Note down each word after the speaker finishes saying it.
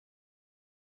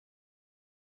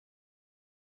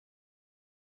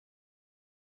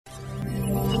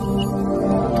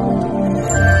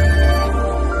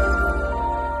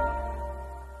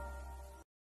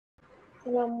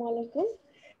আসসালামু আলাইকুম।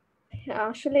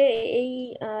 আসলে এই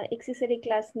এক্সেসরি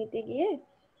ক্লাস নিতে গিয়ে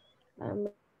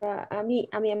আমি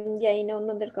আমি আমি জানি না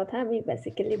অন্যদের কথা, আমি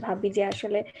বেসিক্যালি ভাবি যে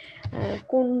আসলে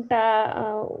কোনটা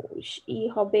আহ,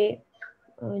 হবে,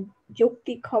 আহ,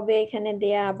 যৌক্তিক হবে এখানে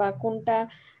দেয়া, বা কোনটা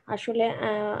আসলে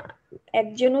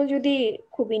একজনও যদি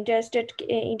খুব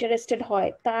ইন্টারেস্টেড হয়,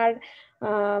 তার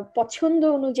পছন্দ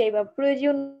অনুযায়ী বা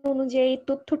প্রয়োজন অনুযায়ী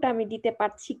তথ্যটা আমি দিতে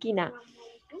পারছি কিনা।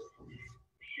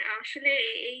 আসলে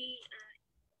এই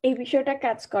এই বিষয়টা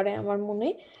কাজ করে আমার মনে।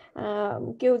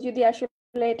 কেউ যদি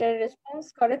আসলে এটা রেসপন্স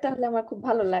করে তাহলে আমার খুব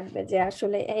ভালো লাগবে যে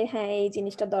আসলে হ্যাঁ, এই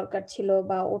জিনিসটা দরকার ছিল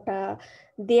বা ওটা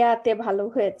দেয়াতে ভালো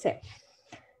হয়েছে।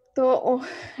 তো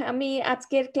আমি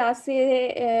আজকের ক্লাসে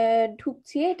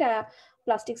ঢুকছি। এটা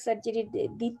প্লাস্টিক সার্জারির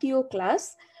দ্বিতীয় ক্লাস,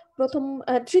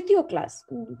 তৃতীয় ক্লাস।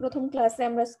 প্রথম ক্লাসে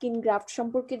আমরা স্কিন গ্রাফট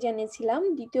সম্পর্কে জেনেছিলাম,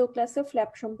 দ্বিতীয় ক্লাসে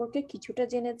ফ্ল্যাপ সম্পর্কে কিছুটা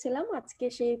জেনেছিলাম। আজকে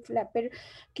সেই ফ্ল্যাপের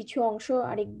কিছু অংশ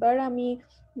আরেকবার আমি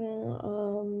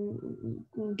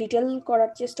ডিটেল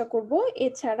করার চেষ্টা করব।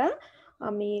 এছাড়া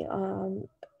আমি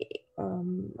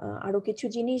আরো কিছু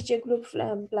জিনিস যেগুলো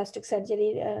প্লাস্টিক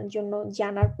সার্জারির জন্য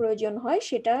জানার প্রয়োজন হয়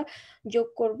সেটা যোগ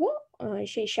করব।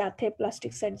 সেই সাথে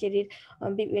প্লাস্টিক সার্জারির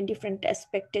ডিফারেন্ট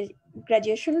অ্যাসপেক্টে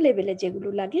গ্রাজুয়েশন লেভেলে যেগুলো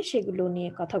লাগে সেগুলো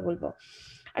নিয়ে কথা বলবো।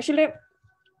 আসলে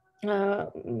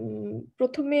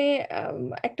প্রথমে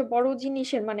একটা বড়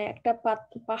জিনিসের মানে একটা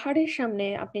পাহাড়ের সামনে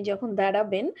আপনি যখন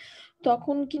দাঁড়াবেন,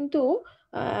 তখন কিন্তু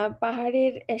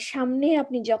পাহাড়ের সামনে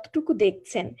আপনি যতটুকু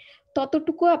দেখছেন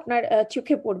ততটুকু আপনার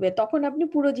চোখে পড়বে, তখন আপনি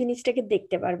পুরো জিনিসটাকে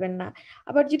দেখতে পারবেন না।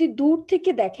 আবার যদি দূর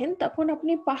থেকে দেখেন তখন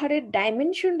আপনি পাহাড়ের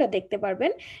ডাইমেনশনটা দেখতে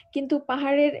পারবেন, কিন্তু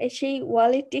পাহাড়ের সেই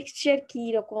ওয়ালের টেক্সচার কি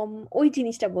রকম ওই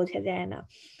জিনিসটা বোঝা যায় না।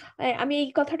 আমি এই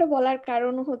কথাটা বলার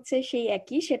কারণ হচ্ছে সেই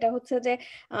একই, সেটা হচ্ছে যে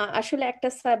আসলে একটা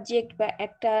সাবজেক্ট বা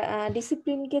একটা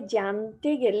ডিসিপ্লিনকে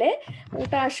জানতে গেলে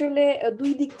ওটা আসলে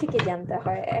দুই দিক থেকে জানতে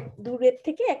হয়, এক দূরের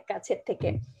থেকে এক কাছের থেকে।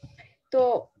 তো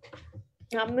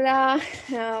আমরা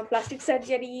প্লাস্টিক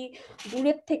সার্জারি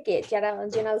দূরের থেকে, যারা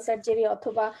জেনারেল সার্জারি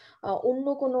অথবা অন্য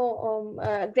কোনো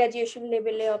গ্রাজুয়েশন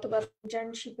লেভেলে অথবা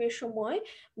ইন্টার্নশিপের সময়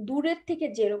দূরের থেকে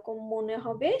যেরকম মনে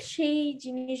হবে সেই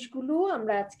জিনিসগুলো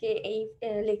আমরা আজকে এই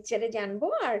লেকচারে জানবো।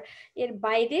 আর এর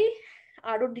বাইরে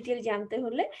আরো ডিটেল জানতে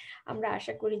হলে আমরা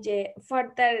আশা করি যে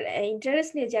ফার্দার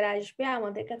ইন্টারেস্ট নিয়ে যারা আসবে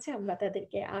আমাদের কাছে, আমরা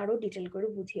তাদেরকে আরো ডিটেল করে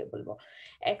বুঝিয়ে বলবো।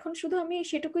 এখন শুধু আমি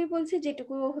সেটুকুই বলছি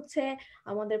যেটুকু হচ্ছে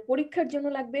আমাদের পরীক্ষার জন্য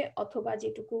লাগবে, অথবা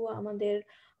যেটুকু আমাদের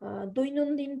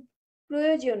দৈনন্দিন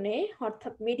প্রয়োজনে,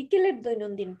 অর্থাৎ মেডিকেলের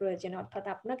দৈনন্দিন প্রয়োজনে, অর্থাৎ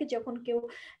আপনাকে যখন কেউ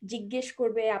জিজ্ঞেস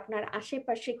করবে, আপনার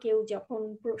আশেপাশে কেউ যখন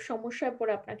সমস্যায়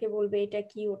পড়ে আপনাকে বলবে এটা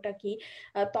কি ওটা কি,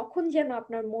 তখন যেন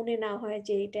আপনার মনে না হয়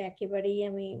যে এটা একেবারেই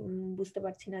আমি বুঝতে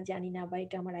পারছি না, জানি না, বা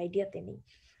এটা আমার আইডিয়াতে নেই।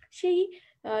 সেই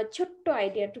ছোট্ট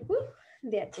আইডিয়াটুকু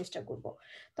দেওয়ার চেষ্টা করব।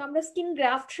 তো আমরা স্কিন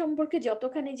গ্রাফট সম্পর্কে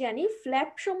যতখানি জানি,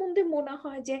 ফ্ল্যাপ সম্বন্ধে মনে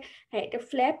হয় যে হ্যাঁ, এটা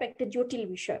ফ্ল্যাপ একটা জটিল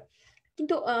বিষয়।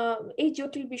 কিন্তু এই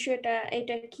জটিল বিষয়টা,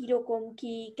 এটা কি রকম,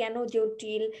 কি কেন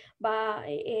জটিল, বা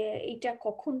এটা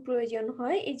কখন প্রয়োজন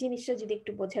হয়, এই জিনিসটা যদি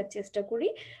একটু বোঝার চেষ্টা করি।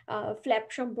 ফ্ল্যাপ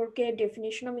সম্পর্কে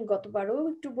ডেফিনেশন আমি গতবারও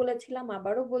একটু বলেছিলাম,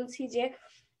 আবারও বলছি যে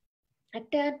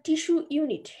একটা tissue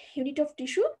unit, unit of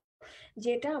tissue,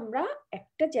 যেটা আমরা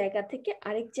একটা জায়গা থেকে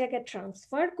আরেক জায়গায়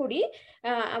ট্রান্সফার করি।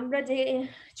 আমরা যে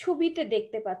ছবিতে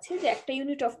দেখতে পাচ্ছি যে একটা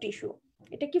ইউনিট অফ টিস্যু,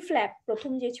 এটা কি ফ্ল্যাপ,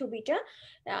 প্রথম যে ছবিটা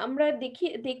আমরা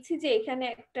দেখছি যে এখানে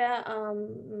একটা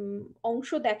অংশ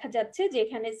দেখা যাচ্ছে,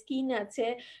 যেখানে স্কিন আছে,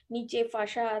 নিচে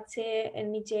ফাসা আছে,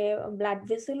 নিচে ব্লাড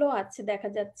ভেসেলও আছে দেখা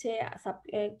যাচ্ছে,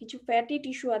 কিছু ফ্যাটি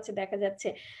টিস্যু আছে দেখা যাচ্ছে।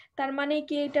 তার মানে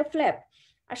কি এটা ফ্ল্যাপ?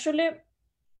 আসলে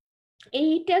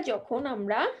এইটা যখন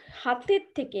আমরা হাতের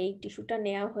থেকে এই টিস্যুটা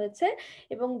নেওয়া হয়েছে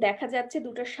এবং দেখা যাচ্ছে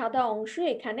দুটো সাদা অংশ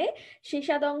এখানে, সেই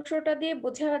সাদা অংশটা দিয়ে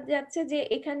বোঝা যাচ্ছে যে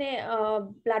এখানে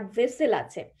ব্লাড ভেসেল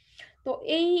আছে। তো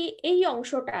এই এই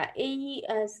অংশটা, এই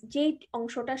যেই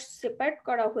অংশটা সেপারেট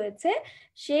করা হয়েছে,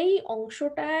 সেই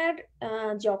অংশটার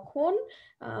যখন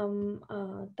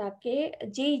তাকে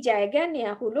যেই জায়গায়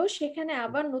নেওয়া হলো সেখানে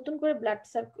আবার নতুন করে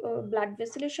ব্লাড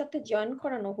ভেসেলের সাথে জয়েন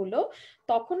করানো হলো,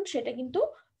 তখন সেটা কিন্তু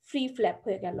ফ্রি ফ্ল্যাপ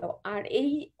হয়ে গেল। আর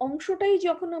এই অংশটাই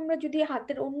যখন আমরা যদি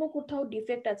হাতের অন্য কোথাও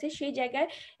ডিফেক্ট আছে সেই জায়গায়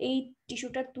এই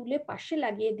টিস্যুটা তুলে পাশে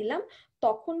লাগিয়ে দিলাম,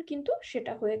 তখন কিন্তু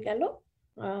সেটা হয়ে গেল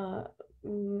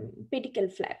পেডিকেল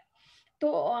ফ্ল্যাপ। তো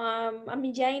আমি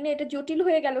জানি না এটা জটিল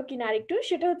হয়ে গেল কিনা আরেকটু,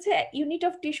 সেটা হচ্ছে unit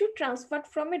of tissue transferred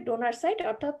from a donor site,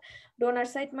 অর্থাৎ ডোনার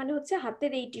সাইট মানে হচ্ছে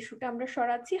হাতের এই টিস্যুটা আমরা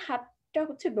সরাচ্ছি, হাতটা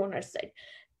হচ্ছে ডোনার সাইট,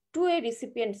 টু এ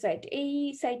রিসিপিয়েন্ট সাইট। এই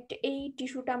সাইট, এই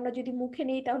টিস্যুটা আমরা যদি মুখে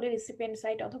নেই তাহলে রিসিপিয়েন্ট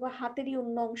সাইট, অথবা হাতেরই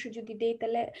অন্য অংশ যদি দেই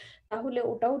তাহলে তাহলে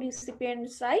ওটাও রিসিপিয়েন্ট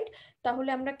সাইট। তাহলে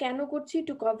আমরা কেন করছি?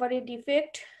 To cover A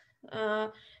defect,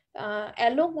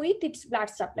 along with its blood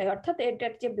supply, অর্থাৎ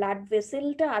এটার যে ব্লাড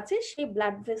ভেসেলটা আছে সেই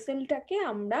ব্লাড ভেসেলটাকে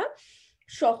আমরা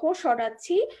সহ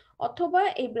সরাচ্ছি, অথবা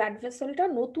এই ব্লাড ভেসেলটা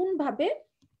নতুন ভাবে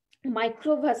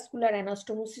মাইক্রোভাস্কুলার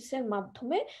অ্যানাস্টোমোসিসের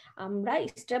মাধ্যমে আমরা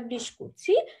ইস্টাবলিশ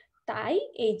করছি। তাই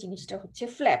এই জিনিসটা হচ্ছে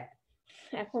ফ্ল্যাপ।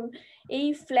 এখন এই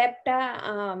ফ্ল্যাপটা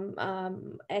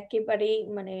একেবারেই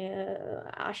মানে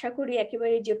আশা করি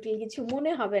একেবারে জটিল কিছু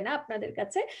মনে হবে না আপনাদের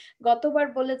কাছে। গতবার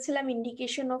বলেছিলাম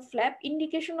indication of flap.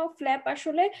 Indication of flap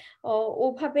আসলে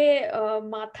ওভাবে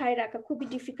মাথায় রাখা খুবই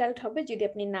ডিফিকাল্ট হবে যদি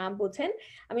আপনি না বোঝেন।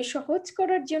 আমি সহজ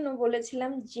করার জন্য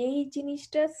বলেছিলাম যেই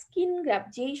জিনিসটা স্কিন গ্রাফট,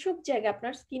 যেই সব জায়গায়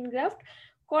আপনার স্কিন গ্রাফট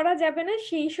করা যাবে না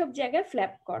সেই সব জায়গায়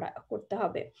ফ্ল্যাপ করতে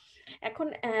হবে। এখন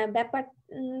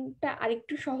ব্যাপারটা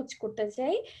আরেকটু সহজ করতে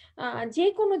চাই। যে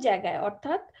কোনো জায়গায়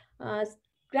অর্থাৎ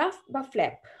গ্রাফট বা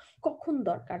ফ্ল্যাপ কখন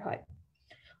দরকার হয়?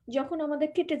 যখন আমাদের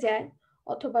কেটে যায়,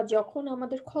 অথবা যখন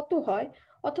আমাদের ক্ষত হয়,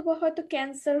 অথবা হয়তো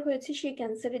ক্যান্সার হয়েছে, সেই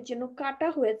ক্যান্সারের জন্য কাটা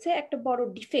হয়েছে, একটা বড়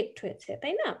ডিফেক্ট হয়েছে,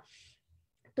 তাই না?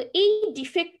 তো এই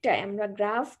ডিফেক্টটায় আমরা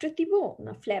গ্রাফট দিব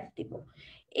না ফ্ল্যাপ দিব,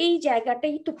 এই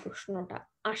জায়গাটাই তো প্রশ্নটা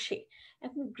আসে।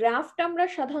 এখন গ্রাফট আমরা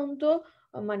সাধারণত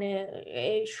মানে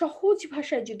সহজ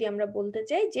ভাষায় যদি আমরা বলতে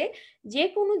চাই যে যে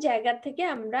কোনো জায়গা থেকে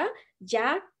আমরা যা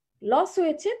লস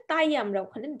হয়েছে তাই আমরা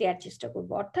ওখানে দেওয়ার চেষ্টা করব,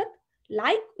 অর্থাৎ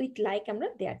লাইক উইথ লাইক আমরা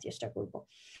দেওয়ার চেষ্টা করব।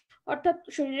 অর্থাৎ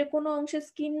শরীরে কোনো অংশে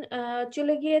স্কিন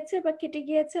চলে গিয়েছে বা কেটে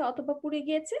গিয়েছে অথবা পুড়ে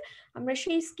গিয়েছে, আমরা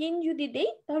সেই স্কিন যদি দেই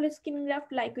তাহলে skin graft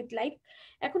like with like.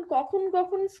 এখন কখন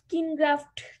কখন স্কিন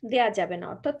গ্রাফট দেয়া যাবে না,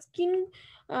 অর্থাৎ স্কিন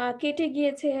কেটে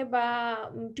গিয়েছে বা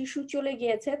টিস্যু চলে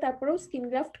গিয়েছে তারপরেও স্কিন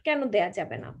গ্রাফট কেন দেয়া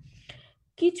যাবে না?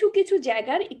 কিছু কিছু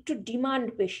জায়গার একটু ডিমান্ড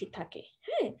বেশি থাকে,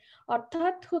 হ্যাঁ।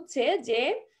 অর্থাৎ হচ্ছে যে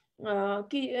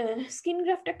স্কিন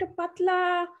গ্রাফট একটা পাতলা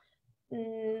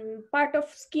পার্ট অফ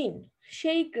স্কিন,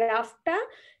 সেই গ্রাফটা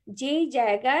যেই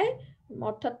জায়গায়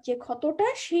অর্থাৎ যে ক্ষতটা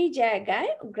সেই জায়গায়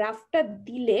গ্রাফটা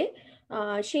দিলে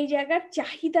সেই জায়গার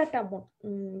চাহিদাটা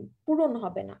পূরণ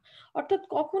হবে না। অর্থাৎ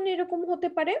কখন এরকম হতে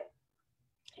পারে,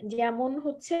 যেমন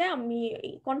হচ্ছে আমি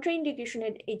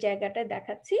কন্ট্রাইন্ডিকেশনের এই জায়গাটা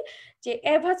দেখাচ্ছি যে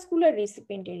অ্যাভাস্কুলার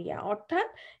রিসিপিয়েন্ট এরিয়া, অর্থাৎ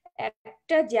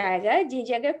একটা জায়গায় যে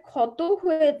জায়গায় ক্ষত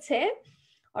হয়েছে,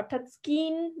 অর্থাৎ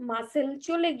স্কিন মাসেল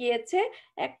চলে গিয়েছে,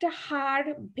 একটা হাড়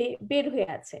বের হয়ে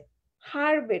আছে,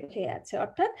 হাড় বের হয়ে আছে,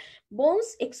 অর্থাৎ বোনস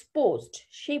এক্সপোজড,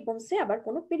 সেই বোনসে আবার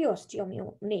কোনো পেরিঅস্টিওমিও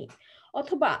নেই,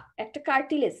 অথবা একটা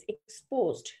কার্টিলেজ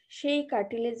এক্সপোজড, সেই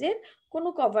কার্টিলেজের কোনো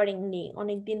কভারিং নেই,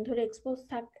 অনেকদিন ধরে এক্সপোজ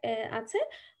আছে,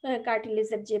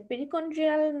 কার্টিলেজের যে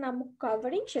পেরিকন্ড্রিয়াল নামক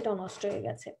কভারিং সেটাও নষ্ট হয়ে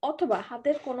গেছে, অথবা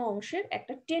হাতের কোনো অংশের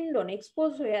একটা টেন্ডন এক্সপোজ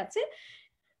হয়ে আছে,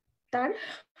 তার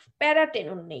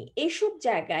প্যারাটেনন নেই। এইসব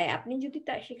জায়গায় আপনি যদি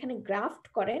সেখানে গ্রাফট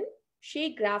করেন, সেই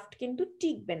গ্রাফট কিন্তু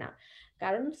টিকবে না,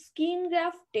 কারণ স্কিন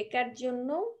গ্রাফট টেকার জন্য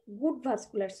গুড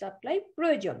ভাস্কুলার সাপ্লাই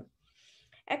প্রয়োজন।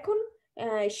 এখন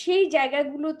সেই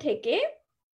জায়গাগুলো থেকে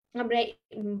আমরা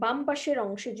বাম পাশের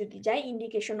অংশে যদি যাই,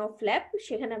 ইন্ডিকেশন অফ ফ্ল্যাপ,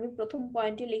 সেখানে আমি প্রথম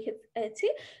পয়েন্টে লিখেছি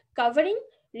covering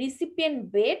recipient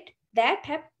bed that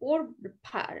have poor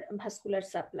vascular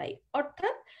supply,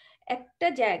 অর্থাৎ একটা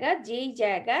জায়গা যেই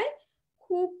জায়গায়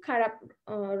খুব খারাপ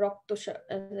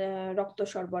রক্ত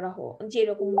সরবরাহ,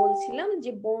 যেরকম বলছিলাম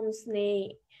যে বোনস নেই,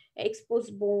 এক্সপোজ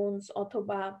বোনস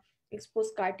অথবা এক্সপোজ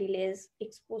কার্টিলেজ,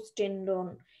 এক্সপোজ টেন্ডন,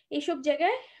 এইসব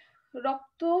জায়গায়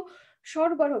রক্ত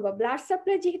সরবরাহ বা ব্লাড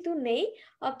সাপ্লাই যেহেতু নেই,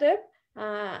 অতএব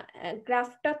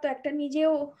গ্রাফটা তো একটা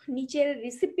নিজেও নিচের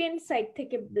রিসিপিয়েন্ট সাইড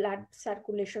থেকে ব্লাড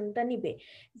সার্কুলেশনটা নিবে,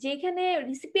 যেখানে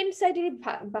রিসিপিয়েন্ট সাইডের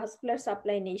ভাস্কুলার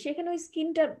সাপ্লাই নেই সেখানে ওই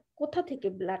স্কিনটা কোথা থেকে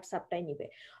ব্লাড সাপ্লাই নিবে?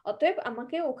 অতএব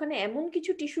আমাকে ওখানে এমন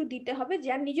কিছু টিস্যু দিতে হবে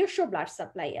যার নিজস্ব ব্লাড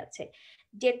সাপ্লাই আছে,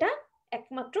 যেটা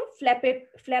একমাত্র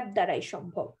ফ্ল্যাপ দ্বারাই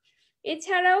সম্ভব।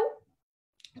 এছাড়াও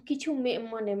কিছু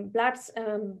মানে ব্লাড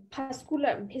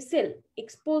ভাস্কুলার ভেসেল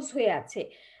এক্সপোজ হয়ে আছে,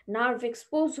 নার্ভ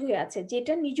এক্সপোজ হয়ে আছে,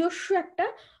 যেটা নিজস্ব একটা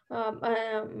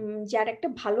যার একটা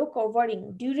ভালো কভারিং,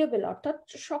 ডিউরেবল অর্থাৎ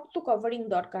শক্ত কভারিং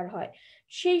দরকার হয়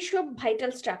সেই সব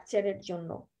ভাইটাল স্ট্রাকচারের জন্য,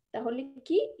 তাহলে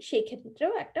কি সেই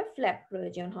ক্ষেত্রেও একটা ফ্ল্যাপ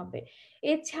প্রয়োজন হবে।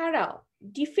 এছাড়াও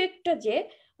ডিফেক্টটা যে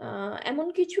এমন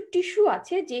কিছু টিস্যু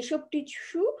আছে যেসব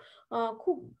টিস্যু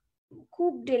খুব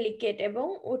খুব ডেলিকেট এবং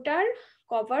ওটার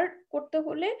কভার করতে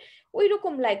হলে ওই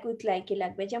রকম লাইক উইথ লাইকই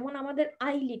লাগবে, যেমন আমাদের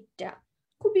আইলিডটা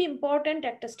খুবই ইম্পর্ট্যান্ট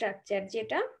একটা স্ট্রাকচার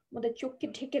যেটা আমাদের চোখকে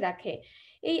ঢেকে রাখে।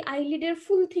 এই আইলিডের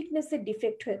ফুল থিকনেসের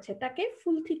ডিফেক্ট হয়েছে, তাকে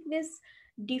ফুল থিকনেস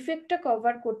ডিফেক্টটা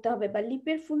কভার করতে হবে, বা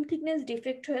লিপের ফুল থিকনেস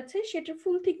ডিফেক্ট হয়েছে সেটা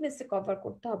ফুল থিকনেসে কভার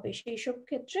করতে হবে, সেই সব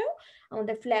ক্ষেত্রেও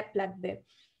আমাদের ফ্ল্যাপ লাগবে।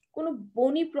 কোনো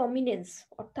বনি প্রমিনেন্স,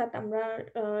 অর্থাৎ আমরা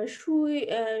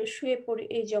শুয়ে পড়ি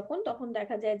যখন, তখন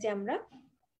দেখা যায় যে আমরা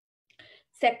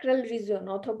স্যাক্রাল রিজন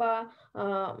অথবা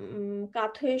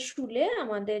কাত হয়ে শুলে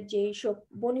আমাদের যেই সব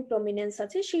বনি প্রমিনেন্স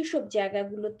আছে সেই সব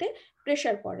জায়গাগুলোতে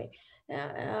প্রেসার পড়ে।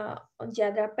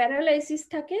 যারা প্যারালাইসিস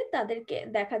থাকে তাদেরকে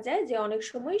দেখা যায় যে অনেক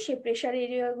সময় সেই প্রেসার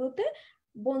এরিয়াগুলোতে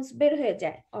বোনস বের হয়ে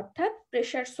যায়, অর্থাৎ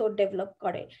প্রেসার সোর ডেভেলপ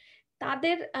করে।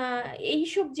 তাদের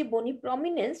এইসব যে বনি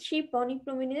প্রমিনেন্স, সেই বনি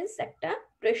প্রমিনেন্স একটা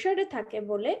প্রেসারে থাকে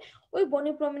বলে ওই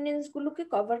বনি প্রমিনেন্স গুলোকে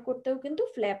কভার করতেও কিন্তু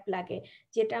ফ্ল্যাপ লাগে,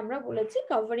 যেটা আমরা বলেছি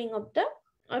covering of the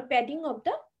padding of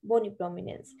the বনি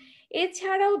প্রমিনেন্স।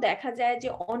 এছাড়াও দেখা যায় যে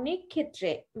অনেক ক্ষেত্রে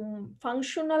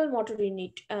ফাংশনাল মোটর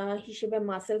ইউনিট হিসেবে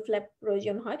মাসেল ফ্ল্যাপ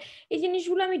প্রয়োজন হয়। এই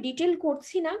জিনিসগুলো আমি ডিটেল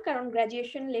করছি না, কারণ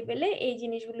গ্রাজুয়েশন লেভেলে এই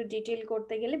জিনিসগুলো ডিটেল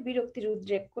করতে গেলে বিরক্তির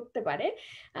উদ্রেক করতে পারে।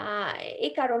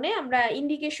 এই কারণে আমরা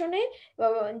ইন্ডিকেশনে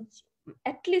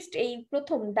অ্যাটলিস্ট এই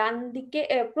প্রথম ডান দিকে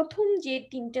প্রথম যে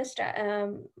তিনটা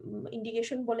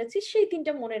ইন্ডিকেশন বলেছি সেই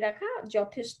তিনটা মনে রাখা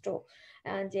যথেষ্ট,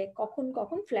 যে কখন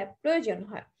কখন ফ্ল্যাপ প্রয়োজন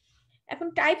হয়। এখন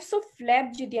টাইপস অফ ফ্ল্যাপ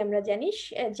যদি আমরা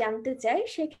জানতে চাই,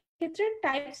 সেক্ষেত্রে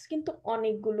টাইপস কিন্তু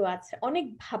অনেকগুলো আছে, অনেক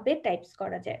ভাবে টাইপস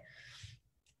করা যায়।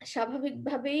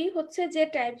 স্বাভাবিকভাবেই হচ্ছে যে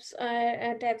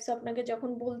টাইপস আপনাকে যখন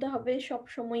বলতে হবে, সব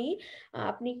সময়ই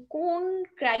আপনি কোন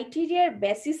ক্রাইটেরিয়ার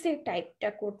বেসিসে টাইপটা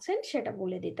করছেন সেটা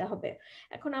বলে দিতে হবে।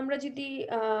 এখন আমরা যদি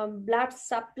ব্লাড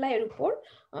সাপ্লাইয়ের উপর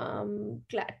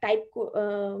টাইপ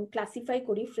ক্লাসিফাই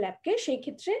করি ফ্ল্যাপকে, সেই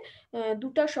ক্ষেত্রে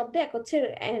দুটো শব্দ, এক হচ্ছে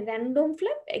random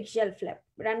flap, axial flap.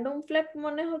 Random flap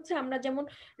মানে হচ্ছে আমরা যেমন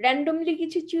র্যান্ডমলি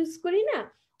কিছু চুজ করি না,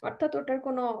 অর্থাৎ ওটার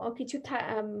কোনো কিছু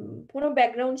কোনো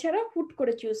ব্যাকগ্রাউন্ড ছাড়া হুট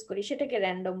করে চুজ করি, সেটাকে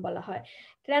র্যান্ডম বলা হয়।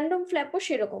 র্যান্ডম ফ্ল্যাপও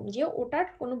সেরকম, যে ওটার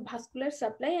কোনো ভাস্কুলার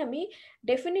সাপ্লাই আমি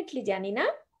ডেফিনেটলি জানি না,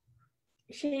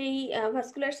 সেই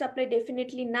ভাস্কুলার সাপ্লাই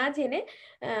ডেফিনেটলি না জেনে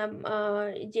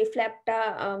যে ফ্ল্যাপটা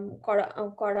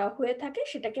করা হয়ে থাকে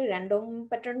সেটাকে র্যান্ডম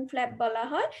প্যাটার্ন ফ্ল্যাপ বলা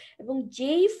হয়। এবং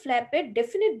যেই ফ্ল্যাপের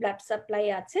ডেফিনিট ব্লাড সাপ্লাই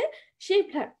আছে, সেই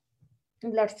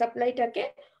ব্লাড সাপ্লাইটাকে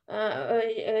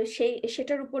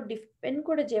সেটার উপর ডিপেন্ড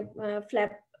করে যে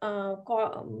ফ্ল্যাপ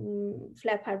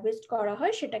হারভেস্ট করা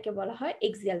হয় সেটাকে বলা হয়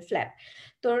এক্সিয়াল ফ্ল্যাপ।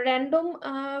 তো র্যান্ডম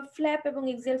ফ্ল্যাপ এবং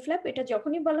এক্সিয়াল ফ্ল্যাপ এটা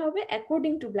যখনই বলা হবে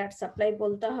অ্যাকর্ডিং টু ব্লাড সাপ্লাই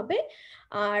বলতে হবে।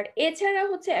 আর এছাড়া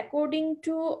হচ্ছে according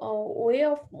to way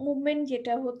of movement,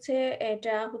 যেটা হচ্ছে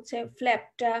এটা হচ্ছে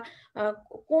ফ্ল্যাপটা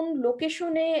কোন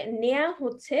লোকেশনে নেওয়া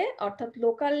হচ্ছে, অর্থাৎ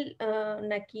লোকাল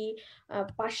নাকি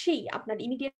পাশেই আপনার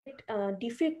ইমিডিয়েট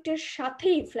ডিফেক্টের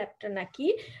সাথেই ফ্ল্যাপটা নাকি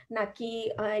নাকি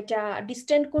এটা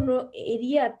ডিস্টেন্ট কোনো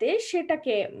এরিয়াতে,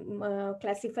 সেটাকে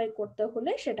ক্লাসিফাই করতে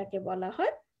হলে সেটাকে বলা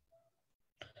হয়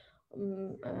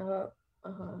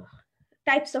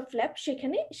টাইপস অফ ফ্ল্যাপ।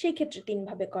 সেই ক্ষেত্রে তিন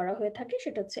ভাবে করা হয়ে থাকে,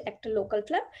 সেটা হচ্ছে একটা লোকাল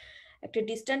ফ্ল্যাপ, একটা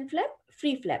distant flap,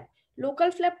 free flap. Local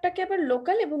ফ্ল্যাপটাকে আবার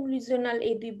লোকাল এবং রিজিওনাল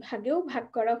এই দুই ভাগেও ভাগ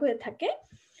করা হয়ে থাকে।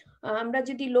 আমরা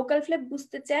যদি লোকাল ফ্ল্যাপ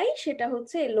বুঝতে চাই, সেটা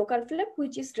হচ্ছে local flap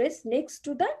which is rest next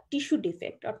to the tissue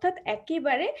defect, অর্থাৎ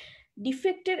একেবারে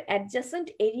ডিফেক্টের অ্যাডজাসেন্ট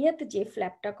এরিয়াতে যে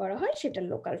ফ্ল্যাপটা করা হয় সেটা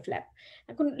লোকাল ফ্ল্যাপ।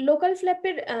 এখন লোকাল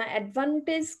ফ্ল্যাপের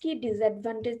অ্যাডভান্টেজ কি,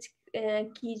 ডিসঅ্যাডভান্টেজ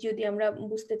কি যদি আমরা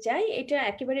বুঝতে চাই, এটা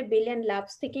একেবারে বেলিয়ান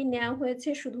লাভস থেকেই নেওয়া হয়েছে,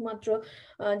 শুধুমাত্র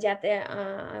যাতে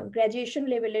গ্র্যাজুয়েশন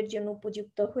লেভেলের জন্য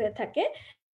উপযুক্ত হয়ে থাকে,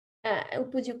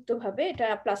 উপযুক্তভাবে। এটা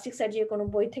প্লাস্টিক সার্জারির কোনো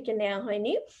বই থেকে নেওয়া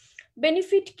হয়নি।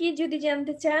 বেনিফিট কি যদি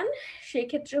জানতে চান,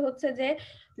 সেক্ষেত্রে হচ্ছে যে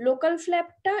লোকাল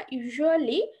ফ্ল্যাপটা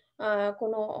ইউজুয়ালি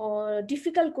কোনো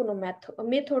ডিফিকাল্ট কোনো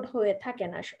মেথড হয়ে থাকে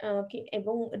না,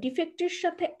 এবং ডিফেক্টের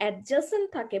সাথে অ্যাডজাসেন্ট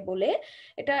থাকে বলে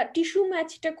এটা টিস্যু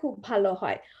ম্যাচটা খুব ভালো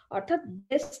হয়, অর্থাৎ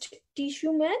best tissue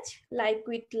match like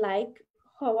with like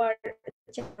হওয়ার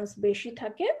চান্স বেশি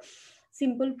থাকে,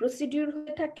 সিম্পল প্রসিডিউর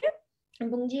হয়ে থাকে।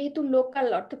 এবং যেহেতু লোকাল,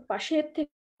 অর্থাৎ পাশের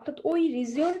থেকে, অর্থাৎ ওই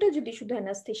রিজিয়নটা যদি শুধু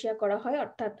অ্যানাস্থেশিয়া করা হয়,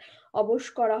 অর্থাৎ অবশ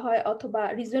করা হয়, অথবা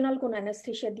রিজিওনাল কোন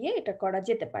অ্যানাস্থেশিয়া দিয়ে এটা করা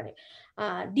যেতে পারে।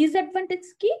 ডিসঅ্যাডভান্টেজ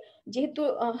কি, যেহেতু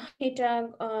এটা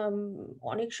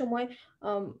অনেক সময়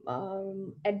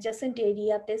অ্যাডজাসেন্ট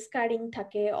এরিয়াতে স্কারিং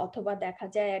থাকে, অথবা দেখা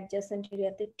যায় অ্যাডজাসেন্ট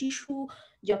এরিয়াতে টিস্যু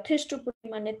যথেষ্ট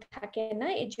পরিমাণে থাকে না,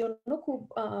 এর জন্য খুব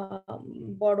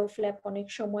বড় ফ্ল্যাপ অনেক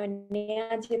সময়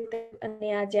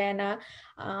নেওয়া যায় না।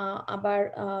 আবার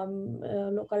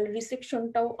লোকাল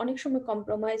রিসেকশনটাও অনেক সময়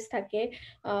কম্প্রোমাইজ থাকে।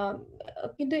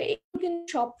 কিন্তু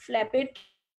সব ফ্ল্যাপের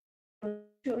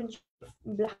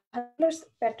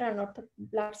প্যাটার্ন, অর্থাৎ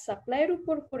ব্লাড সাপ্লাইয়ের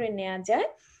উপর করে নেওয়া যায়,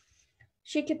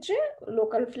 সেক্ষেত্রে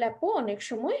লোকাল ফ্ল্যাপও অনেক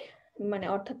সময়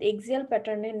অর্থাৎ এক্সিয়াল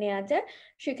প্যাটার্নে নেওয়া যায়,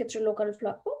 সেক্ষেত্রে লোকাল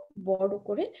ফ্ল্যাপও বড়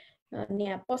করে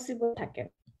নেওয়া পসিবল থাকে।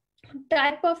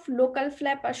 টাইপ অফ লোকাল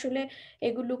ফ্ল্যাপ আসলে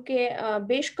এগুলোকে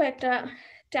বেশ কয়েকটা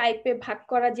টাইপে ভাগ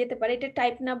করা যেতে পারে। এটা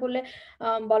টাইপ না বলে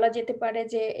বলা যেতে পারে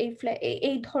যে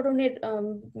এই ধরনের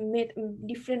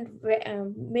ডিফারেন্ট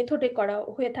মেথডে করা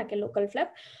হয়ে থাকে লোকাল ফ্ল্যাপ।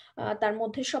 তার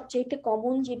মধ্যে সবচেয়ে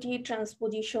কমন যেটি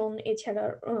ট্রান্সপোজিশন, এছাড়া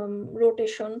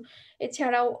রোটেশন,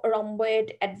 এছাড়াও রম্বয়েড,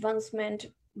 অ্যাডভান্সমেন্ট,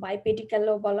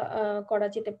 বাইপেডিক্যালও বলা করা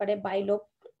যেতে পারে, বাইলোপ,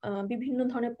 বিভিন্ন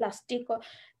ধরনের প্লাস্টিক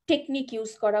টেকনিক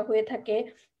ইউজ করা হয়ে থাকে,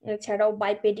 এছাড়াও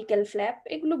বাইপেডিক্যাল ফ্ল্যাপ।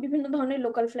 এগুলো বিভিন্ন ধরনের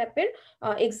লোকাল ফ্ল্যাপের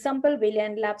এক্সাম্পল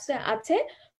বিলিয়ন ল্যাবসে আছে।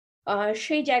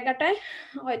 সেই জায়গাটায়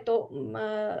হয়তো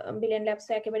বিলিয়ন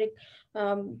ল্যাবসে একেবারে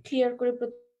ক্লিয়ার করে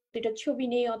প্রতিটা ছবি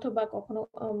নেই, অথবা কখনো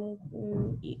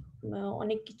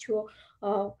অনেক কিছু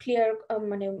ক্লিয়ার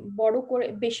মানে বড় করে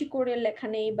বেশি করে লেখা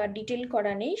নেই বা ডিটেল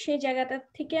করা নেই। সেই জায়গাটা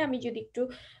থেকে আমি যদি একটু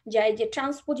যাই যে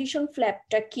ট্রান্সপোজিশন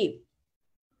ফ্ল্যাপটা কি।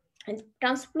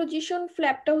 ট্রান্সপোজিশন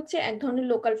ফ্ল্যাপটা হচ্ছে এক ধরনের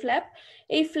লোকাল ফ্ল্যাপ।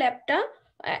 এই ফ্ল্যাপটা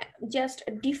জাস্ট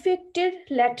ডিফেক্টের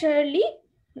ল্যাটারালি,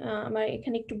 আমার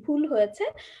এখানে একটু ভুল হয়েছে,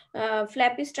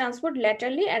 flap is transferred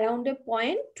laterally around A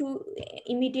point two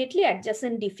immediately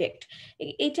adjacent defect.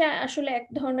 এটা আসলে এক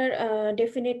ধরনের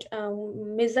ডেফিনিট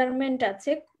মেজারমেন্ট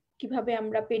আছে কিভাবে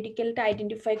আমরা পেডিকেলটা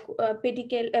আইডেন্টিফাই,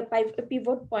 পেডিকেল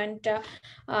পিভট পয়েন্টটা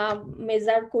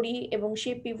মেজার করি, এবং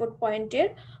সেই পিভট পয়েন্টের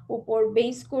উপর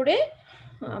বেস করে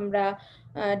আমরা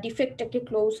ডিফেক্টটাকে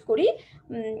ক্লোজ করি।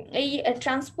 এই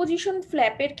ট্রান্সপোজিশন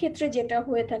ফ্ল্যাপের ক্ষেত্রে যেটা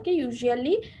হয়ে থাকে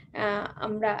ইউজুয়ালি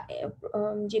আমরা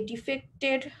যে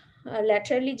ডিফেক্টের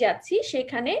ল্যাটারালি যাচ্ছি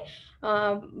সেখানে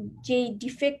যেই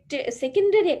ডিফেক্ট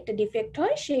সেকেন্ডারি একটা ডিফেক্ট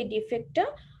হয়, সেই ডিফেক্টটা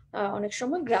অনেক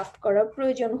সময় গ্রাফট করার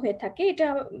প্রয়োজন হয়ে থাকে। এটা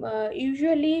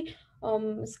ইউজুয়ালি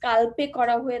স্কাল্পে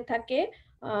করা হয়ে থাকে,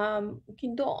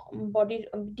 কিন্তু বডির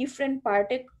ডিফারেন্ট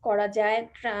পার্টে করা যায়,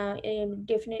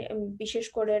 বিশেষ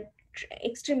করে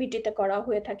এক্সট্রিমিটিতে করা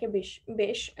হয়ে থাকে বেশ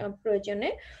বেশ প্রয়োজনে।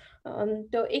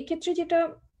 তো এই ক্ষেত্রে যেটা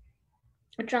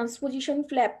ট্রান্সপোজিশন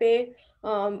ফ্ল্যাপে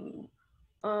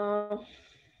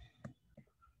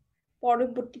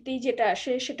পরবর্তীতেই যেটা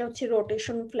আসে সেটা হচ্ছে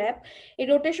রোটেশন ফ্ল্যাপ। এই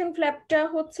রোটেশন ফ্ল্যাপটা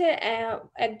হচ্ছে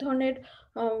এক ধরনের,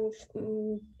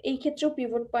 এই ক্ষেত্রেও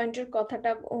পিভট পয়েন্টের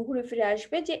কথাটা ঘুরে ফিরে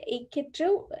আসবে, যে এই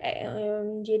ক্ষেত্রেও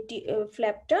যে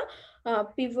ফ্ল্যাপটা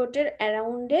পিভটের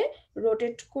অ্যারাউন্ডে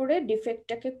রোটেট করে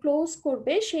ডিফেক্টটাকে ক্লোজ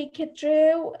করবে। সেই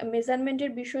ক্ষেত্রেও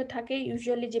মেজারমেন্টের বিষয় থাকে।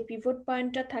 ইউজুয়ালি যে পিভট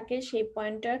পয়েন্টটা থাকে সেই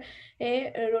পয়েন্টটার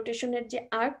রোটেশনের যে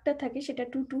আর্কটা থাকে সেটা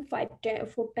 2 to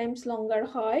 4 টাইমস লঙ্গার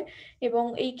হয়, এবং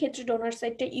এই ক্ষেত্রে ডোনার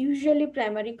সাইডটা ইউজুয়ালি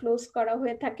প্রাইমারি ক্লোজ করা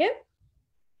হয়ে থাকে।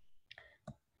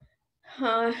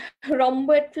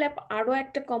 রম্বয়েড ফ্ল্যাপ আরো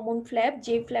একটা কমন ফ্ল্যাপ,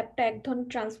 যে ফ্ল্যাপটা এক ধরনের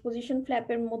ট্রান্সপোজিশন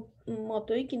ফ্ল্যাপের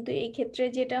মতোই, কিন্তু এই ক্ষেত্রে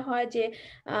যেটা হয় যে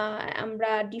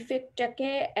আমরা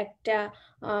ডিফেক্টটাকে একটা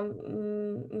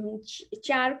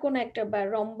চার কোণ একটা বা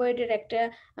রম্বয়েডের একটা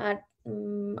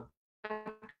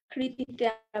আকৃতিতে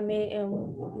আমি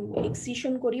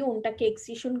এক্সিশন করি, ওনটাকে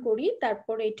এক্সিশন করি,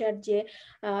 তারপর এটার যে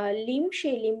লিম্ব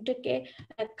সেই লিম্বটাকে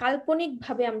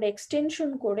কাল্পনিকভাবে আমরা এক্সটেনশন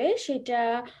করে সেটা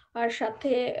আর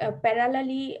সাথে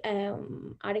প্যারালালি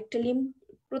আরেকটা লিম্ব,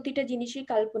 প্রতিটা জিনিসই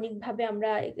কাল্পনিকভাবে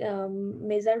আমরা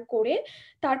মেজার করে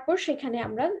তারপর সেখানে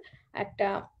আমরা একটা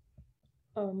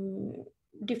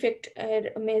ডিফেক্ট এর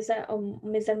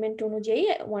মেজারমেন্ট অনুযায়ী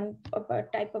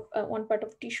ওয়ান পার্ট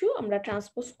অফ টিস্যু আমরা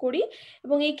ট্রান্সপোজ করি,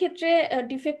 এবং এই ক্ষেত্রে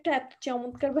ডিফেক্টটা এত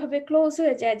চমৎকার ভাবে ক্লোজ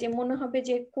হয়ে যায় যে মনে হবে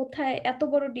যে কোথায় এত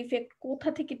বড় ডিফেক্ট, কোথা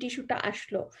থেকে টিস্যুটা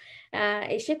আসলো,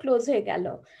 এসে ক্লোজ হয়ে গেল।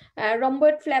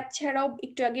 রম্বয়েড ফ্ল্যাপ ছাড়াও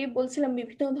একটু আগেই বলছিলাম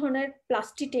বিভিন্ন ধরনের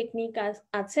প্লাস্টিক টেকনিক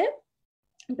আছে।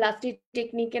 প্লাস্টিক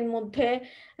টেকনিকের মধ্যে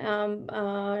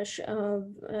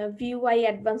ভিওয়াই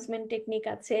অ্যাডভান্সমেন্ট টেকনিক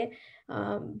আছে।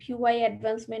 ভিওয়াই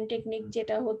অ্যাডভান্সমেন্ট টেকনিক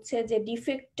যেটা হচ্ছে যে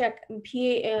ডিফেক্টটা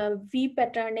ভি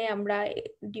প্যাটার্নে আমরা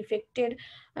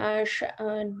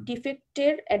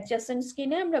ডিফেক্টের অ্যাডজাসেন্ট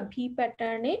স্কিনে আমরা ভি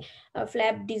প্যাটার্নে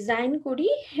ফ্ল্যাপ ডিজাইন করি,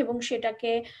 এবং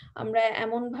সেটাকে আমরা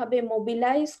এমনভাবে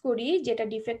মোবিলাইজ করি যেটা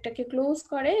ডিফেক্টটাকে ক্লোজ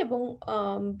করে, এবং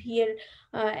ভি এর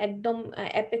একদম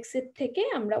অ্যাপেক্সের থেকে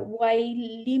আমরা ওয়াই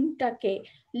লিম্বটাকে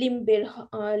লিম্ব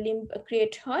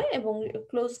ক্রিয়েট হয়, এবং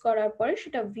ক্লোজ করার পরে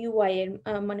সেটা ভি ওয়াই এর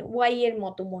মানে ওয়াই এর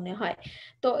মতো মনে হয়।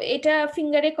 তো এটা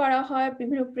ফিঙ্গারে করা হয়,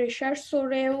 বিভিন্ন প্রেসার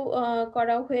সোরেও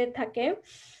করা হয়ে থাকে।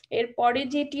 এরপরে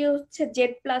যেটি হচ্ছে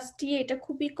জেড প্লাস্টি, এটা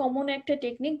খুবই কমন একটা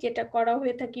টেকনিক যেটা করা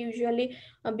হয়ে থাকে ইউজুয়ালি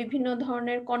বিভিন্ন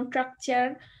ধরনের কন্ট্রাকচার।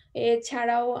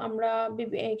 এছাড়াও আমরা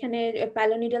এখানে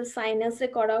প্যালোনিডাল সাইনাসে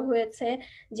করা হয়েছে,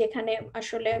 যেখানে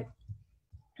আসলে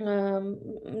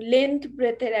লেন্থ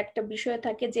ব্রেথের একটা বিষয়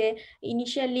থাকে, যে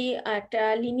ইনিশিয়ালি একটা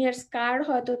লিনিয়ার স্কার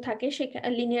হয়তো থাকে, সে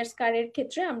লিনিয়ার স্কারের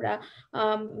ক্ষেত্রে আমরা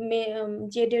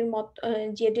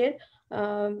জেডের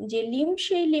যে লিম্ব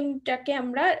সেই লিম্বটাকে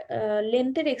আমরা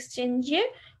লেন্থের এক্সচেঞ্জে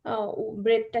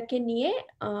ব্রেডটাকে নিয়ে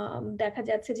দেখা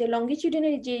যাচ্ছে যে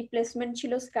লঙ্গিটিউডিনাল যে প্লেসমেন্ট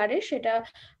ছিল স্কারের, সেটা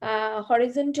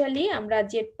হরিজন্টালি আমরা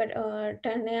জেট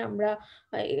প্যাটার্নে আমরা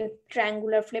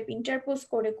ট্রায়াঙ্গুলার ফ্লেপ ইন্টারপোজ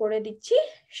করে করে দিচ্ছি।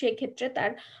 সেক্ষেত্রে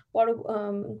তার পর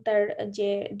তার যে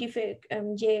ডিফেক্ট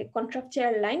যে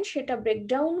কন্ট্রাকচারাল লাইন সেটা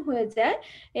ব্রেকডাউন হয়ে যায়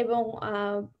এবং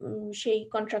সেই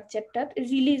কন্ট্রাকচারটা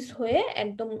রিলিজ হয়ে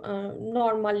একদম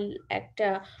নর্মাল একটা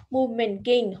মুভমেন্ট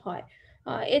গেইন হয়।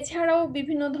 এছাড়াও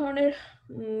বিভিন্ন ধরনের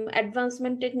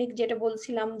অ্যাডভান্সমেন্ট টেকনিক, যেটা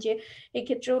বলছিলাম যে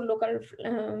এক্ষেত্রেও লোকাল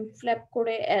ফ্ল্যাপ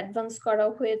করে অ্যাডভান্স করা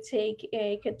হয়েছে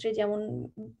এই ক্ষেত্রে, যেমন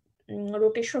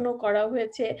রোটেশনও করা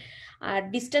হয়েছে। আর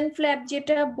ডিস্ট্যান্ট ফ্ল্যাপ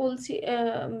যেটা বলছি,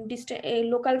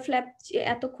 লোকাল ফ্ল্যাপ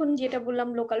এতক্ষণ যেটা বললাম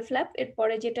লোকাল ফ্ল্যাপ,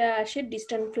 এরপরে যেটা আসে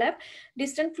ডিস্ট্যান্ট ফ্ল্যাপ।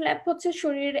 ডিস্ট্যান্ট ফ্ল্যাপ হচ্ছে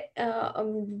শরীরের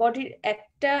বডির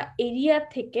একটা এরিয়া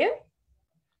থেকে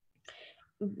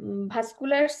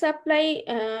ভাস্কুলার সাপ্লাই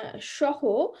সহ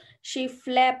সেই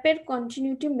ফ্ল্যাপের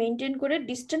কন্টিনিউটি মেনটেন করে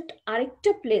ডিস্টেন্ট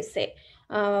আরেকটা প্লেসে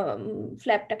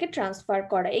ফ্ল্যাপটাকে ট্রান্সফার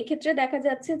করা। এই ক্ষেত্রে দেখা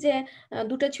যাচ্ছে যে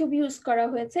দুটো ছবি ইউজ করা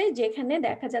হয়েছে, যেখানে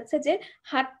দেখা যাচ্ছে যে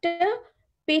হাতটা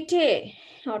পেটে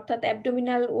অর্থাৎ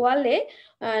অ্যাবডোমিনাল ওয়ালে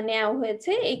নেওয়া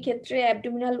হয়েছে। এই ক্ষেত্রে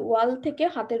অ্যাবডোমিনাল ওয়াল থেকে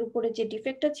হাতের উপরে যে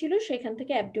ডিফেক্টটা ছিল সেখান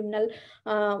থেকে অ্যাবডোমিনাল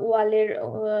ওয়ালের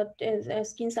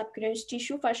স্কিন সাবকিউটেনিয়াস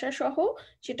টিস্যু ফাসা সহ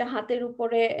সেটা হাতের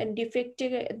উপরে ডিফেক্টে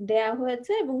দেয়া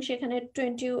হয়েছে এবং সেখানে 2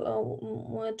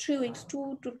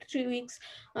 to 3 উইকস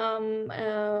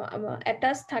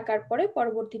অ্যাটাচ থাকার পরে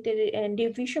পরবর্তীতে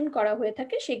ডিভিশন করা হয়ে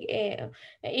থাকে। সে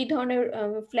এই ধরনের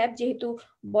ফ্ল্যাপ যেহেতু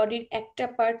বডির একটা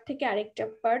পার্ট থেকে আরেকটা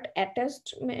পার্ট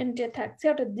অ্যাটাচমেন্টে থাকছে,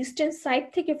 অর্থাৎ ডিস্টেন্স সাইড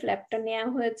থেকে ফ্ল্যাপটা নেওয়া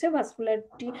হয়েছে,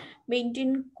 ভাস্কুলারিটি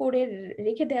মেনটেন করে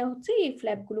রেখে দেওয়া হচ্ছে, এই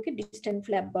ফ্ল্যাপগুলোকে ডিস্টেন্ট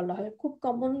ফ্ল্যাপ বলা হয়। খুব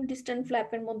কমন ডিস্টেন্ট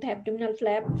ফ্ল্যাপের মধ্যে অ্যাবডোমিনাল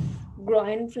ফ্ল্যাপ,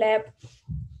 গ্রয়েন ফ্ল্যাপ,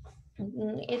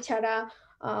 এছাড়া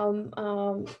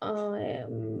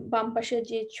বাম পাশে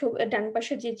যে ডান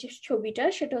পাশে যে ছবিটা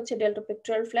সেটা হচ্ছে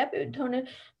ডেল্টোপেক্টোরাল ফ্ল্যাপ। এই ধরনের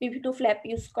বিভিন্ন ফ্ল্যাপ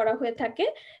ইউজ করা হয়ে থাকে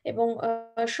এবং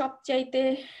সবচাইতে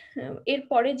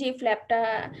এরপরে যে ফ্ল্যাপটা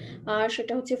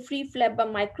সেটা হচ্ছে ফ্রি ফ্ল্যাপ বা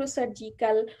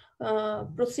মাইক্রোসার্জিক্যাল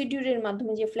প্রসিডিউরের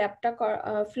মাধ্যমে যে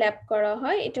ফ্ল্যাপ করা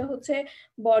হয়। এটা হচ্ছে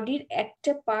বডির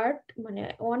একটা পার্ট, মানে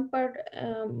one part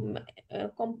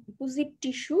composite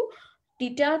tissue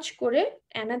detach করে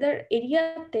অ্যানাদার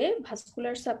এরিয়াতে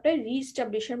ভাস্কুলার সাপ্লাই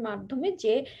রিস্টাবলিশের মাধ্যমে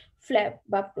যে ফ্ল্যাপ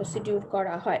বা প্রসিডিউর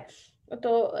করা হয়।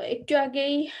 তো একটু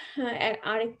আগেই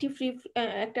আরেকটি ফ্রি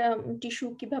একটা টিস্যু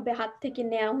কিভাবে হাত থেকে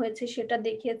নেওয়া হয়েছে সেটা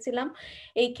দেখিয়েছিলাম।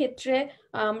 এই ক্ষেত্রে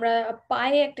আমরা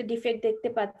পায়ে একটা ডিফেক্ট দেখতে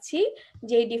পাচ্ছি,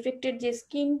 যে ডিফেক্টের যে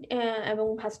স্কিন এবং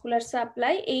ভাস্কুলার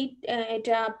সাপ্লাই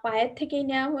এটা পায়ের থেকেই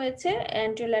নেওয়া হয়েছে,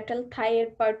 অ্যান্টেরোল্যাটারাল থাইয়ের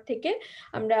পার্ট থেকে।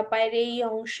 আমরা পায়ের এই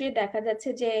অংশে দেখা যাচ্ছে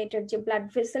যে এটার যে ব্লাড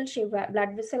ভেসেল, সেই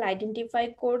ব্লাড ভেসেল আইডেন্টিফাই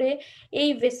করে এই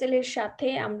ভেসেলের সাথে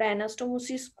আমরা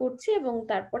অ্যানাস্টোমোসিস করছি এবং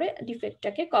তারপরে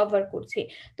ডিফেক্টটাকে কভার করছি।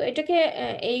 তো এটাকে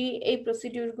এই এই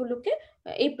প্রসিডিউরগুলোকে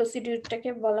এই প্রসিডিউরটাকে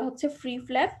বলা হচ্ছে ফ্রি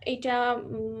ফ্ল্যাপ। এটা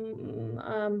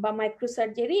বা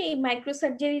মাইক্রোসার্জারি। এই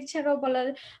মাইক্রোসার্জারি ছাড়াও বলা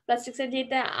প্লাস্টিক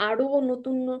সার্জারিতে আরো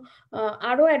নতুন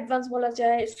আরো অ্যাডভান্স বলা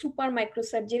যায় সুপার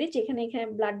মাইক্রোসার্জারি, যেখানে এখানে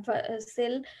ব্লাড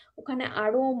ভেসেল, ওখানে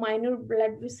আরো minor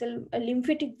blood vessel,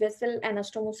 lymphatic vessel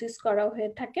anastomosis করা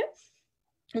হয়ে থাকে,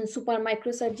 সুপার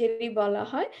মাইক্রোসার্জারি বলা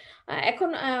হয়। এখন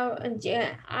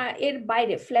এর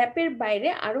বাইরে, ফ্ল্যাপের বাইরে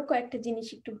আরো কয়েকটা জিনিস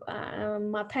একটু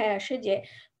মাথায় আসে, যে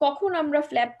কখন আমরা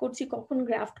ফ্ল্যাপ করছি কখন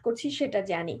গ্রাফট করছি সেটা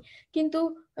জানি, কিন্তু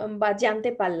বা জানতে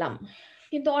পারলাম,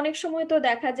 কিন্তু অনেক সময় তো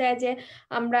দেখা যায় যে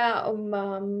আমরা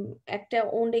একটা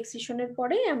ওন্ড এক্সিশনের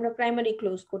পরে আমরা প্রাইমারি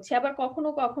ক্লোজ করছি, আবার কখনো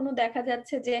কখনো দেখা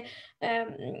যাচ্ছে যে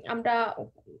আমরা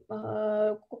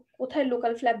কোথায়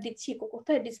লোকাল ফ্ল্যাপ দিচ্ছি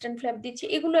কোথায় ডিস্টেন্ট ফ্ল্যাপ দিচ্ছি,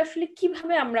 এগুলো আসলে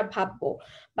কিভাবে আমরা ভাববো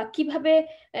বা কিভাবে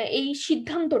এই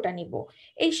সিদ্ধান্তটা নিব।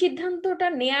 এই সিদ্ধান্তটা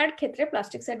নেয়ার ক্ষেত্রে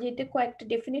প্লাস্টিক সার্জারিতে কয়েকটা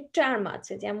ডেফিনিট টার্ম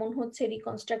আছে, যেমন হচ্ছে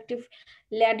reconstructive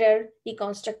ladder,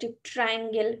 reconstructive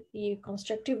triangle,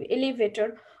 reconstructive elevator.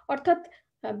 অর্থাৎ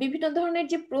বিভিন্ন ধরনের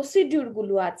যে প্রসিডিউর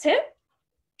গুলো আছে,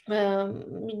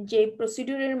 যে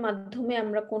প্রসিডিউরের মাধ্যমে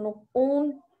আমরা কোনো কোন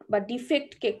বা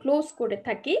ডিফেক্টকে ক্লোজ করে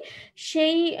থাকি,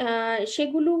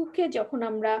 সেগুলোকে যখন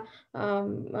আমরা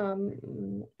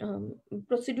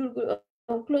প্রসিডিউর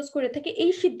ক্লোজ করে থাকি,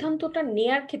 এই সিদ্ধান্তটা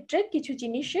নেয়ার ক্ষেত্রে কিছু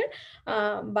জিনিসের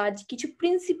বা কিছু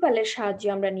প্রিন্সিপালের সাহায্য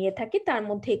আমরা নিয়ে থাকি। তার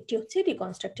মধ্যে একটি হচ্ছে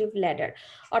রিকনস্ট্রাকটিভ ল্যাডার,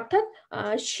 অর্থাৎ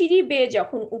সিঁড়ি বেয়ে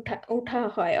যখন উঠা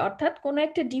হয়, অর্থাৎ কোনো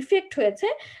একটা ডিফেক্ট হয়েছে,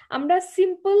 আমরা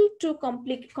সিম্পল টু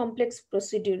কমপ্লেক্স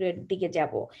প্রসিডিউরের দিকে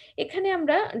যাব। এখানে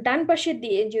আমরা ডান পাশের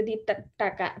দিয়ে যদি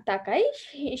তাকাই,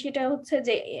 সেটা হচ্ছে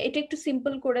যে এটা একটু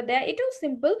সিম্পল করে দেয়া, এটাও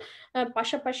সিম্পল,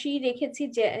 পাশাপাশি রেখেছি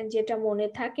যেটা মনে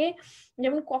থাকে।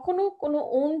 যেমন কখনো কোনো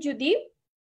ওন যদি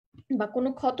বা কোনো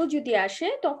ক্ষত যদি আসে,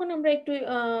 তখন আমরা একটু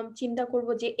চিন্তা করব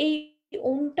যে এই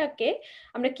ওন্ডটাকে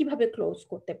আমরা কিভাবে ক্লোজ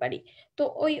করতে পারি। তো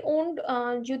ওই ওন্ড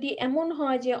যদি এমন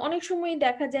হয় যে অনেক সময়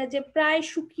দেখা যায় যে প্রায়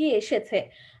শুকিয়ে এসেছে,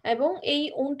 এবং এই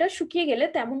ওন্ডটা শুকিয়ে গেলে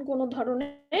তেমন কোনো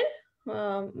ধরনের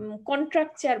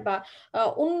কন্ট্রাকচার বা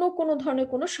অন্য কোনো ধরনের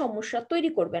কোনো সমস্যা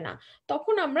তৈরি করবে না,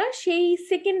 তখন আমরা সেই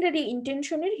সেকেন্ডারি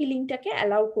ইন্টেনশনের হিলিংটাকে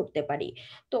অ্যালাউ করতে পারি।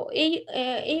 তো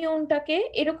এই ওনটাকে,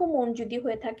 এরকম ওন যদি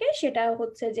হয়ে থাকে, সেটা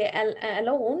হচ্ছে যে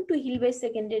allow on two hill by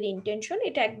secondary intention,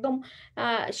 এটা একদম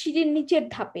সিঁড়ির নিচের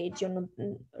ধাপে এর জন্য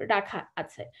রাখা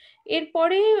আছে।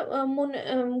 এরপরে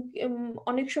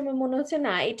অনেক সময় মনে হচ্ছে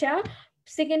না এটা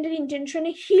সেকেন্ডারি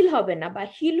ইন্টেনশনে হিল হবে না, বা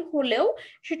হিল হলেও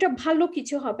সেটা ভালো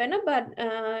কিছু হবে না, বা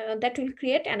that will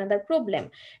create another problem.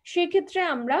 সেই ক্ষেত্রে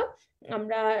আমরা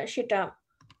আমরা সেটা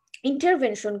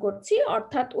ইন্টারভেনশন করছি,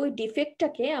 অর্থাৎ ওই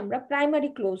ডিফেক্টটাকে আমরা প্রাইমারি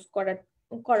ক্লোজ করার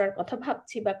করার কথা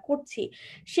ভাবছি বা করছি।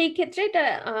 সেই ক্ষেত্রে এটা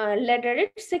ল্যাডারের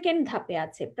সেকেন্ড ধাপে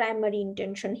আছে, প্রাইমারি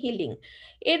ইন্টেনশন হিলিং।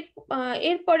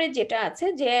 এরপরে যেটা আছে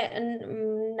যে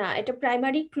না, এটা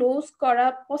প্রাইমারি ক্লোজ করা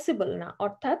পসিবল না,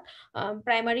 অর্থাৎ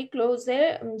প্রাইমারি ক্লোজে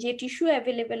যে টিস্যু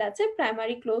অ্যাভেলেবেল আছে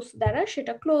প্রাইমারি ক্লোজ দ্বারা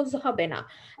সেটা ক্লোজ হবে না।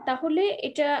 তাহলে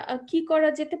এটা কি করা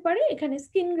যেতে পারে, এখানে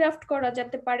স্কিন গ্রাফট করা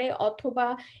যেতে পারে, অথবা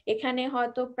এখানে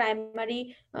হয়তো প্রাইমারি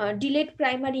ডিলেড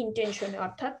প্রাইমারি ইন্টেনশনে,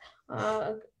 অর্থাৎ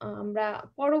আমরা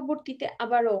পরবর্তীতে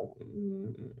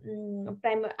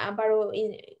আবারও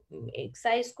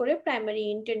এক্সারসাইজ করে প্রাইমারি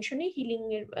ইন্টেনশনে হিলিং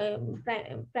এর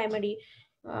প্রাইমারি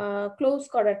ক্লোজ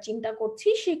করার চিন্তা করছি।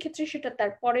 সেই ক্ষেত্রে সেটা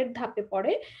তার পরের ধাপে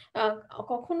পড়ে।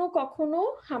 কখনো কখনো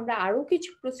আমরা আরো কিছু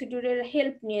প্রসিডিউরের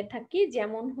হেল্প নিয়ে থাকি,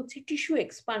 যেমন হচ্ছে টিস্যু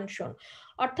এক্সপানশন,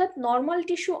 অর্থাৎ নর্মাল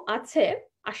টিস্যু আছে,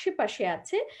 আশেপাশে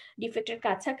আছে, ডিফেক্টের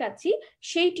কাছাকাছি,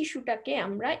 সেই টিস্যুটাকে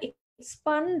আমরা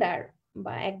এক্সপান্ডার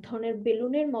বা এক ধরনের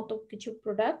বেলুনের মতো কিছু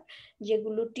প্রোডাক্ট,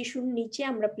 যেগুলো টিস্যুর নিচে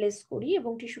আমরা প্লেস করি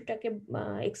এবং টিস্যুটাকে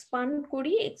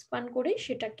এক্সপান্ড করে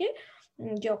সেটাকে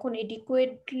যখন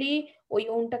এডিকুয়েটলি ওই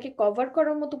ওনটাকে কভার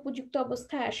করার মতো উপযুক্ত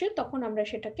অবস্থায় আসে, তখন আমরা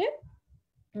সেটাকে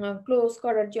ক্লোজ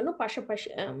করার জন্য পাশাপাশি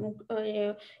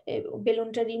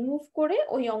বেলুনটা রিমুভ করে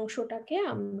ওই অংশটাকে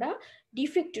আমরা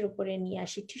ডিফেক্টের উপরে নিয়ে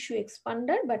আসি টিস্যু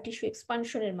এক্সপান্ডার বা টিস্যু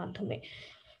এক্সপানশনের মাধ্যমে।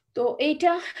 তো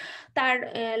এইটা তার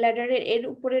ল্যাডারের এর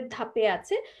উপরের ধাপে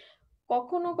আছে।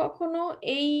 কখনো কখনো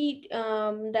এই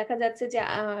দেখা যাচ্ছে যে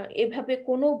এভাবে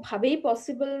কোনোভাবেই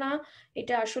পসিবল না,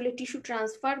 এটা আসলে টিস্যু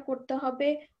ট্রান্সফার করতে হবে,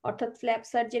 অর্থাৎ ফ্ল্যাপ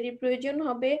সার্জারির প্রয়োজন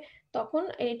হবে। তখন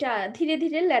এটা ধীরে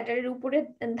ধীরে ল্যাডারের উপরে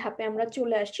ধাপে আমরা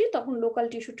চলে আসছি, তখন লোকাল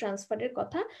টিস্যু ট্রান্সফারের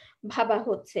কথা ভাবা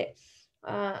হচ্ছে।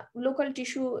 লোকাল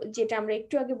টিস্যু, যেটা আমরা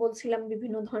একটু আগে বলছিলাম,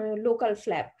 বিভিন্ন ধরনের লোকাল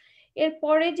ফ্ল্যাপ।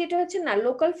 এরপরে যেটা হচ্ছে না,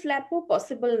 লোকাল ফ্ল্যাপও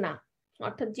পসিবল না,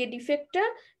 অর্থাৎ যে ডিফেক্টটা,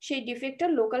 সেই ডিফেক্টটা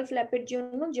লোকাল ফ্ল্যাপের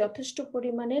জন্য যথেষ্ট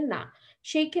পরিমাণে না।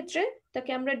 সেই ক্ষেত্রে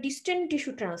তাকে আমরা ডিস্টেন্ট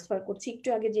টিস্যু ট্রান্সফার করছি। একটু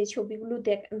আগে যে ছবিগুলো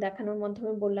দেখানোর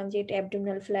মাধ্যমে বললাম যে এটা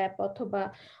অ্যাবডোমিনাল ফ্ল্যাপ অথবা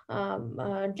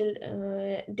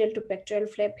ডেল্টোপেক্টরাল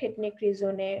flap, head neck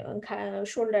রিজনে,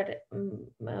 shoulder,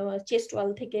 chest ওয়াল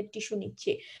থেকে টিস্যু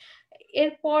নিচ্ছি।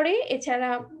 এরপরে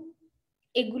এছাড়া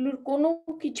এগুলোর কোনো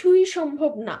কিছুই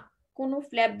সম্ভব না, কোনো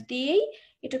ফ্ল্যাপ দিয়েই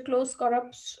এটা ক্লোজ করা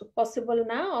পসিবল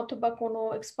না, অথবা কোনো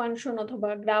এক্সপানশন অথবা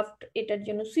গ্রাফট এটার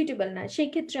জন্য সুইটেবল না। সেই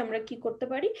ক্ষেত্রে আমরা কি করতে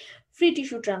পারি, ফ্রি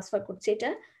টিস্যু ট্রান্সফার করছি। এটা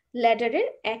ল্যাডারের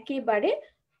একেবারে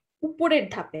উপরের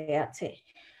ধাপে আছে,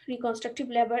 রিকনস্ট্রাকটিভ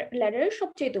ল্যাডারের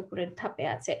সবচেয়ে উপরের ধাপে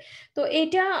আছে। তো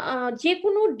এটা যে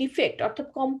কোনো ডিফেক্ট, অর্থাৎ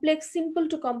কমপ্লেক্স সিম্পল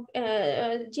টু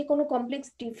যে কোনো কমপ্লেক্স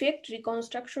ডিফেক্ট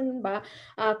রিকনস্ট্রাকশন বা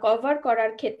কভার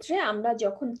করার ক্ষেত্রে আমরা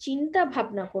যখন চিন্তা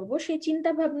ভাবনা করব, সেই চিন্তা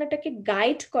ভাবনাটাকে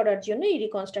গাইড করার জন্য এই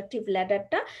রিকনস্ট্রাকটিভ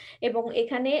ল্যাডারটা। এবং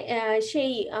এখানে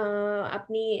সেই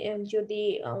আপনি যদি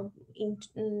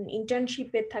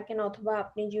ইন্টার্নশিপে থাকেন, অথবা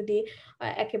আপনি যদি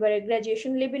একেবারে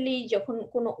গ্রাজুয়েশন লেভেলেই যখন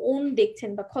কোনো ওন দেখছেন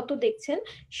বা ক্ষত দেখছেন,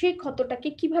 সেই ক্ষতটাকে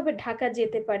কিভাবে ঢাকা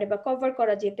যেতে পারে বা কভার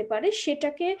করা যেতে পারে,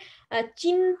 সেটাকে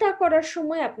চিন্তা করার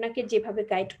সময় আপনাকে যেভাবে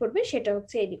গাইড করবে, সেটা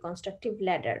হচ্ছে এই রিকনস্ট্রাকটিভ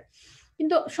ল্যাডার।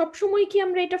 কিন্তু সবসময় কি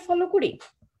আমরা এটা ফলো করি?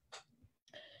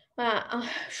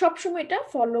 সবসময় এটা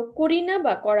ফলো করি না,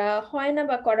 বা করা হয় না,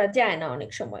 বা করা যায় না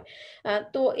অনেক সময়।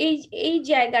 তো এই এই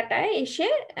জায়গাটায় এসে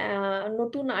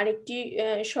নতুন আরেকটি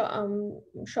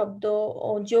শব্দ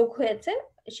যোগ হয়েছে,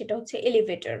 সেটা হচ্ছে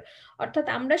এলিভেটর। অর্থাৎ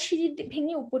আমরা সিঁড়ি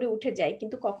ভেঙে উপরে উঠে যাই,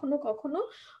 কিন্তু কখনো কখনো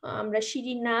আমরা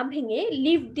সিঁড়ি না ভেঙে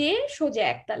লিফট দিয়ে সোজা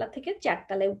একতলা থেকে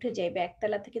চারতলায় উঠে যাই, বা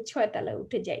একতলা থেকে ছয়তলায়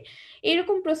উঠে যাই।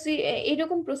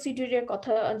 এইরকম প্রসিডিউরের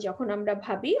কথা যখন আমরা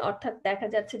ভাবি, অর্থাৎ দেখা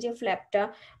যাচ্ছে যে ফ্ল্যাপটা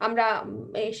আমরা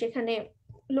সেখানে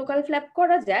লোকাল ফ্ল্যাপ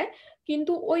করা যায়,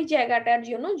 কিন্তু ওই জায়গাটার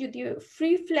জন্য যদি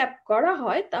ফ্রি ফ্ল্যাপ করা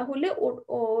হয় তাহলে ওর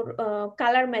ওর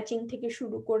কালার ম্যাচিং থেকে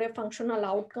শুরু করে ফাংশনাল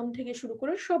আউটকাম থেকে শুরু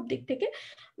করে সব দিক থেকে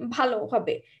ভালো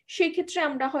হবে। সেই ক্ষেত্রে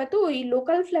আমরা হয়তো ওই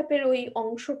লোকাল ফ্ল্যাপের ওই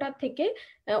অংশটা থেকে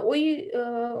ওই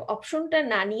অপশনটা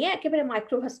না নিয়ে একেবারে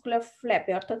মাইক্রোভাস্কুলার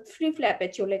ফ্ল্যাপে অর্থাৎ ফ্রি ফ্ল্যাপে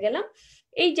চলে গেলাম।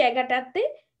 এই জায়গাটাতে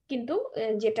কিন্তু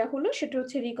যেটা হলো সেটা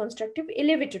হচ্ছে রিকনস্ট্রাকটিভ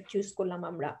এলিভেটর চুজ করলাম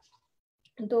আমরা।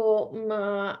 তো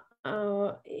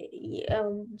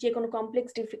যে কোনো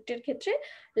কমপ্লেক্স ডিফেক্টের ক্ষেত্রে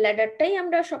ল্যাডারটাই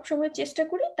আমরা সবসময় চেষ্টা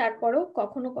করি, তারপরেও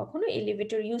কখনো কখনো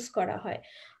এলিভেটর ইউজ করা হয়।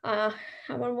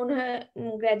 আমার মনে হয়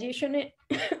গ্র্যাজুয়েশনে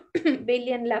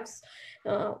বেলিয়ান লাক্স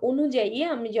অনুযায়ী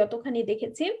আমি যতখানি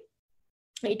দেখেছি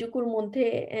এইটুকুর মধ্যে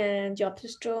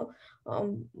যথেষ্ট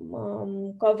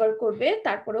কভার করবে।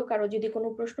 তারপরেও কারো যদি কোনো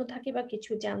প্রশ্ন থাকে বা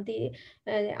কিছু জানতে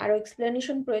আরো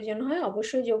এক্সপ্লেনেশন প্রয়োজন হয়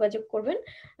অবশ্যই যোগাযোগ করবেন।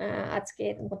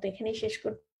 আজকের মতো এখানেই শেষ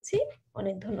করছি।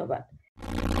 অনেক ধন্যবাদ।